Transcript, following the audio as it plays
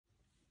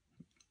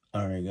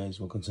Alright guys,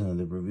 welcome to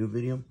another review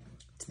video.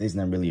 Today's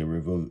not really a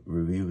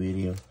review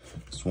video.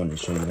 Just wanted to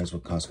show you guys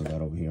what Costco got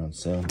over here on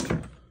sale.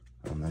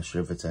 I'm not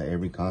sure if it's at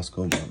every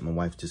Costco, but my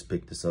wife just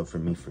picked this up for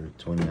me for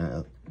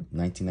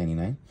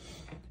 $19.99.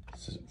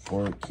 This is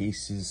 4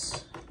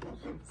 cases,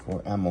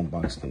 4 ammo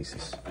box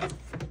cases.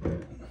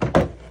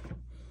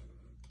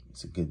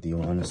 It's a good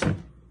deal, honestly.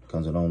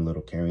 Comes with its own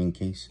little carrying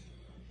case.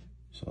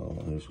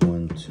 So there's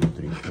 1, 2,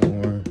 3,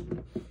 4.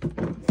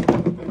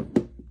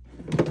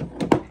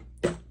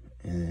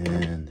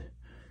 And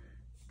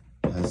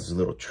it has this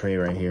little tray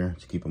right here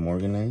to keep them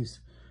organized.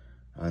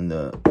 On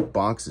the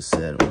box it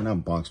said, well,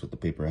 not box with the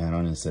paper hat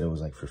on it, said it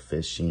was like for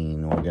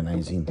fishing,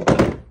 organizing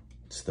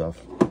stuff.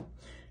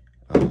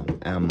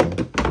 Ammo,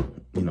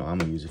 you know, I'm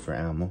gonna use it for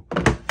ammo.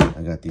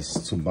 I got these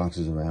 2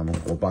 boxes of ammo,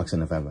 a box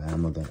and a half of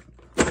ammo that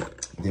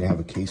didn't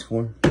have a case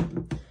for.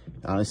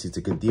 Honestly, it's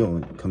a good deal.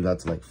 It comes out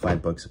to like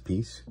 $5 a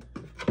piece.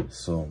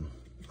 So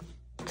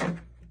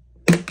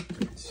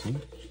let's see,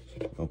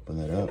 open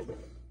it up.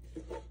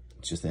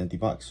 It's just an empty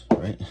box,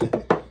 right?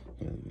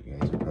 You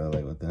guys are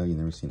probably like, what the hell? You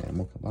never seen an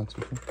ammo box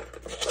before?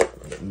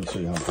 Let me show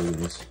you how big it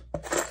is.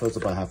 So it's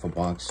about half a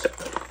box.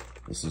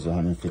 This is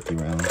 150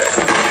 rounds.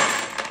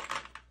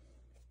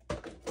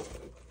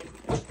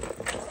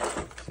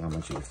 See how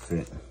much it would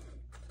fit.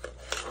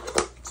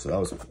 So that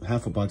was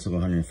half a box of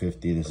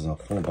 150. This is a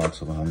full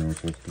box of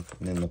 150.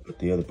 And then look at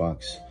the other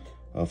box,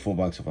 a full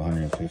box of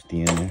 150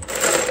 in there.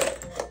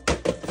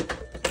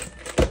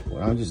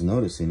 What I'm just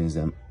noticing is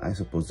that I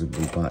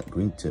supposedly bought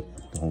green tip,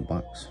 the whole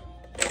box.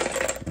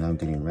 And I'm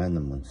getting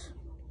random ones.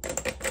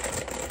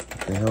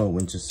 What the hell,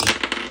 Winchester?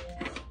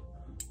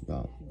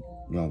 Y'all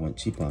went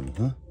cheap on me,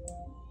 huh?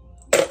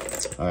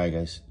 Alright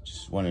guys,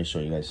 just wanted to show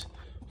you guys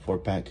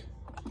 4-pack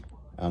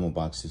ammo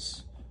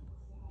boxes.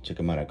 Check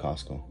them out at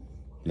Costco.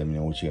 Let me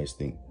know what you guys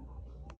think.